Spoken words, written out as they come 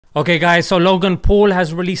Okay guys, so Logan Paul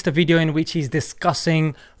has released a video in which he's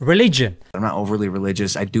discussing religion. I'm not overly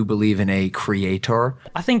religious. I do believe in a creator.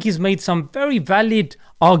 I think he's made some very valid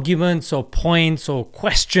arguments or points or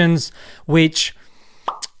questions which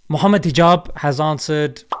Muhammad Hijab has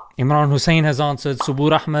answered, Imran Hussein has answered,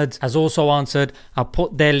 Subur Ahmed has also answered. I'll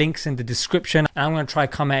put their links in the description. I'm going to try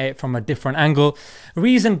come at it from a different angle.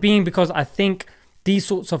 Reason being because I think these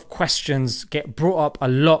sorts of questions get brought up a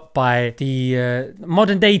lot by the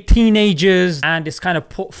modern day teenagers, and it's kind of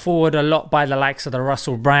put forward a lot by the likes of the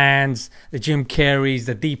Russell Brands, the Jim Carreys,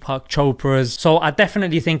 the Deepak Chopras. So I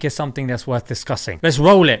definitely think it's something that's worth discussing. Let's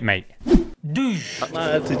roll it, mate.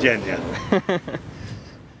 That's a genius.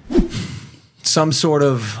 Some sort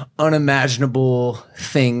of unimaginable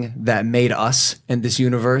thing that made us in this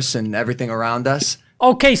universe and everything around us.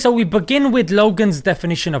 Okay, so we begin with Logan's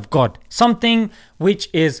definition of God, something which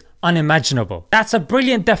is unimaginable. That's a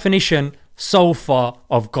brilliant definition so far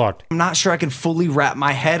of God. I'm not sure I can fully wrap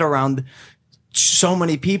my head around so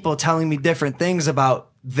many people telling me different things about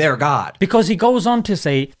their God. Because he goes on to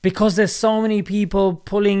say, because there's so many people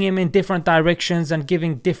pulling him in different directions and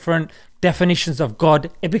giving different definitions of God,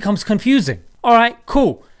 it becomes confusing. All right,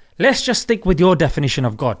 cool. Let's just stick with your definition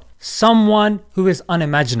of God. Someone who is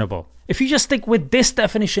unimaginable. If you just stick with this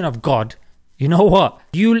definition of God, you know what?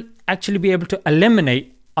 You'll actually be able to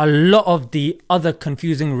eliminate a lot of the other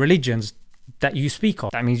confusing religions that you speak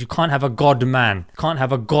of. That means you can't have a God man, can't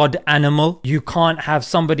have a God animal, you can't have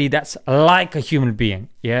somebody that's like a human being,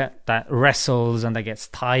 yeah, that wrestles and that gets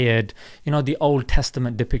tired, you know, the Old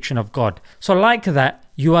Testament depiction of God. So like that,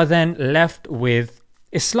 you are then left with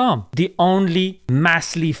Islam, the only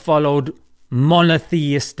massively followed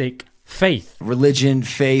monotheistic faith. Religion,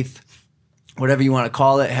 faith, whatever you want to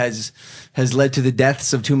call it, has led to the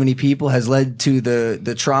deaths of too many people, has led to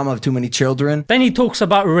the trauma of too many children. Then he talks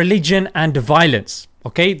about religion and violence.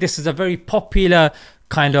 Okay, this is a very popular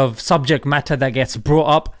kind of subject matter that gets brought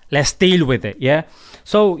up. Let's deal with it, yeah?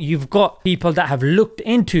 So you've got people that have looked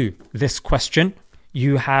into this question.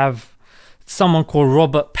 You have someone called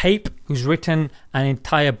Robert Pape, who's written an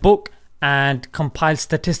entire book and compiled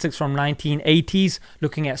statistics from 1980s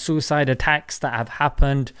looking at suicide attacks that have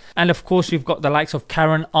happened. And of course you've got the likes of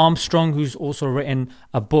Karen Armstrong, who's also written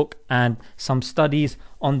a book and some studies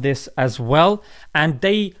on this as well, and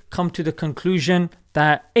they come to the conclusion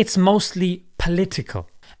that it's mostly political,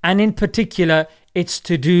 and in particular it's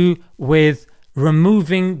to do with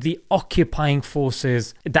removing the occupying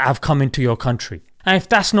forces that have come into your country. And if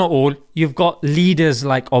that's not all, you've got leaders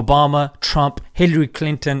like Obama, Trump, Hillary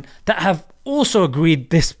Clinton that have also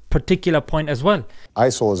agreed this particular point as well.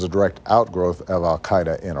 ISIL is a direct outgrowth of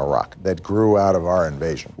Al-Qaeda in Iraq that grew out of our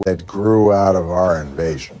invasion,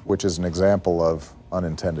 which is an example of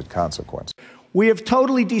unintended consequence. We have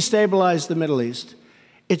totally destabilized the Middle East.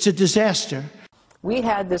 It's a disaster. We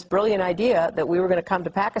had this brilliant idea that we were going to come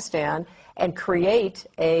to Pakistan and create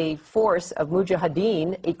a force of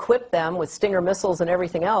mujahideen, equip them with Stinger missiles and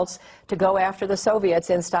everything else to go after the Soviets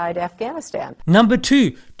inside Afghanistan. Number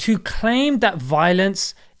two, to claim that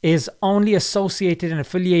violence is only associated and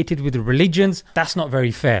affiliated with religions, that's not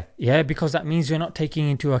very fair, yeah, because that means you're not taking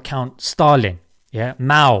into account Stalin, yeah,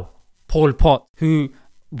 Mao, Pol Pot, who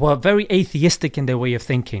were very atheistic in their way of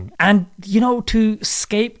thinking. And you know, to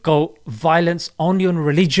scapegoat violence only on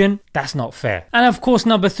religion, that's not fair. And of course,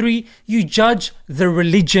 number three, you judge the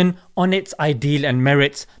religion on its ideal and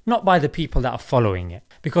merits, not by the people that are following it.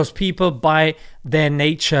 Because people by their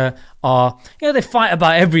nature are, you know, they fight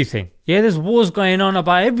about everything. Yeah, there's wars going on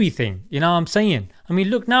about everything. You know what I'm saying? I mean,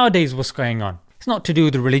 look nowadays what's going on. It's not to do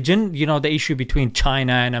with the religion, you know, the issue between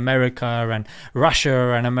China and America and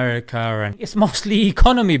Russia and America, and it's mostly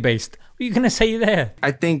economy based. What are you going to say there? I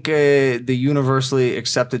think the universally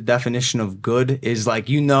accepted definition of good is like,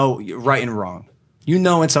 you know, right and wrong. You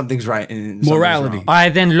know when something's right and morality. All right,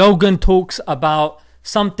 then Logan talks about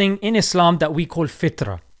something in Islam that we call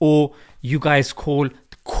fitra, or you guys call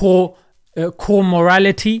core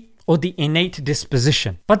morality or the innate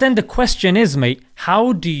disposition. But then the question is, mate,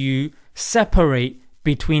 how do you separate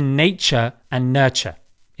between nature and nurture?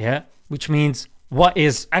 Yeah, which means what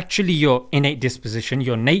is actually your innate disposition,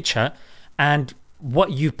 your nature, and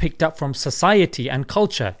what you picked up from society and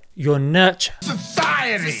culture, your nurture.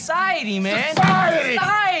 Society, man.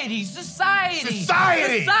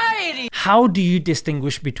 Society. How do you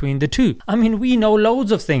distinguish between the two? I mean, we know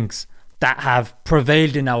loads of things that have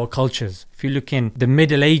prevailed in our cultures. If you look in the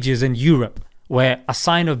Middle Ages in Europe, where a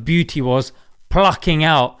sign of beauty was plucking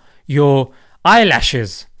out your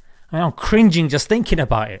eyelashes. I mean, I'm cringing just thinking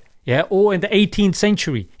about it. Yeah, or in the 18th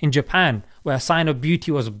century in Japan, where a sign of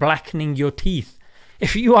beauty was blackening your teeth.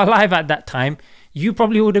 If you were alive at that time, you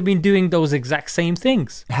probably would have been doing those exact same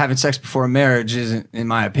things. Having sex before marriage isn't, in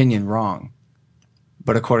my opinion, wrong.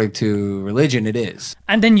 But according to religion, it is.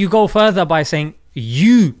 And then you go further by saying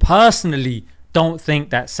you personally don't think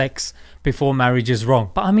that sex before marriage is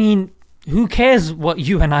wrong. But I mean, who cares what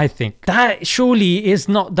you and I think? That surely is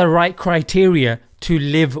not the right criteria to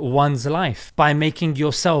live one's life, by making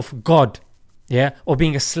yourself God, yeah, or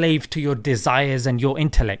being a slave to your desires and your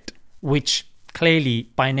intellect, which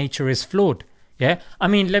clearly by nature is flawed. Yeah, I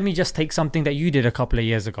mean, let me just take something that you did a couple of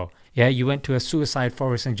years ago. Yeah, you went to a suicide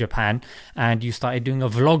forest in Japan and you started doing a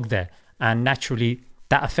vlog there, and naturally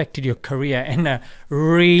that affected your career in a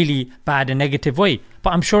really bad and negative way.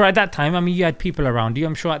 But I'm sure at that time, I mean, you had people around you.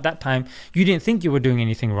 I'm sure at that time you didn't think you were doing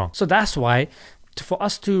anything wrong. So that's why for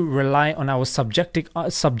us to rely on our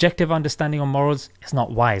subjective understanding of morals is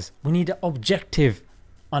not wise. We need an objective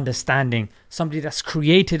understanding, somebody that's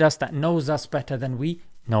created us, that knows us better than we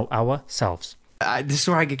know ourselves. This is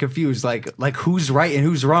where I get confused. Like who's right and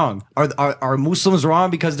who's wrong? Are Muslims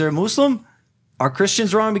wrong because they're Muslim? Are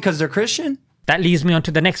Christians wrong because they're Christian? That leads me on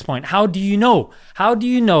to the next point. How do you know? How do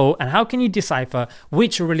you know and how can you decipher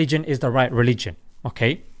which religion is the right religion?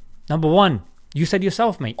 Okay. Number one, you said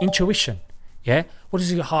yourself, mate, intuition. Yeah. What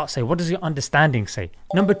does your heart say? What does your understanding say?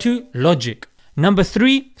 Number two, logic. Number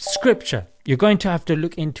three, scripture. You're going to have to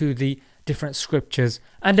look into the different scriptures.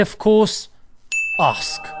 And of course,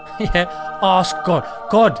 ask. Yeah. Ask God.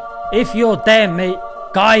 God, if you're there, mate,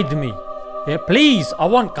 guide me. Yeah. Please, I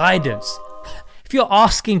want guidance. If you're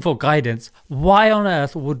asking for guidance, why on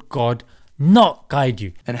earth would God not guide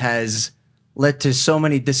you? And has led to so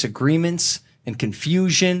many disagreements and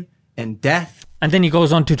confusion and death. And then he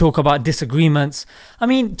goes on to talk about disagreements. I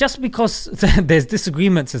mean, just because there's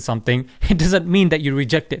disagreements in something, it doesn't mean that you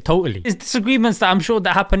reject it totally. There's disagreements that I'm sure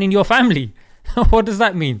that happen in your family. What does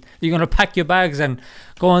that mean? You're going to pack your bags and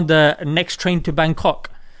go on the next train to Bangkok?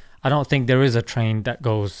 I don't think there is a train that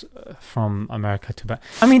goes from America to Bangkok.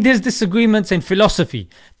 I mean, there's disagreements in philosophy.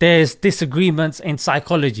 There's disagreements in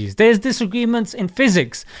psychology. There's disagreements in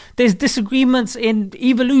physics. There's disagreements in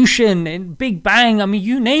evolution, in Big Bang. I mean,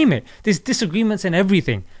 you name it. There's disagreements in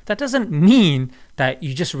everything. That doesn't mean that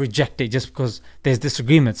you just reject it just because there's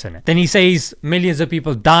disagreements in it. Then he says millions of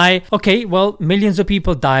people die. Okay, well, millions of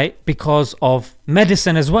people die because of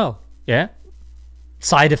medicine as well. Yeah.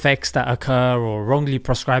 Side effects that occur or wrongly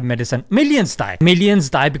prescribed medicine. Millions die. Millions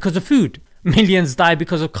die because of food. Millions die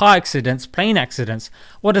because of car accidents, plane accidents.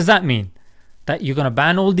 What does that mean? That you're going to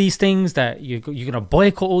ban all these things? That you're going to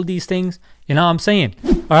boycott all these things? You know what I'm saying?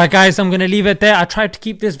 Alright guys, I'm going to leave it there. I tried to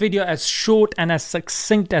keep this video as short and as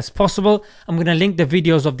succinct as possible. I'm going to link the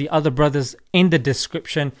videos of the other brothers in the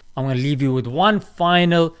description. I'm going to leave you with one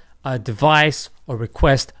final advice or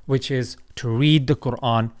request, which is to read the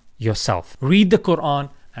Quran yourself. Read the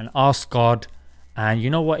Quran and ask God, and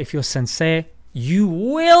you know what, if you're sincere, you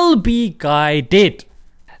will be guided.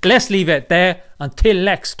 Let's leave it there until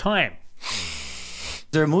next time.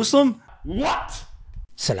 They're Muslim? What?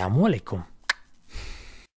 Assalamu alaikum.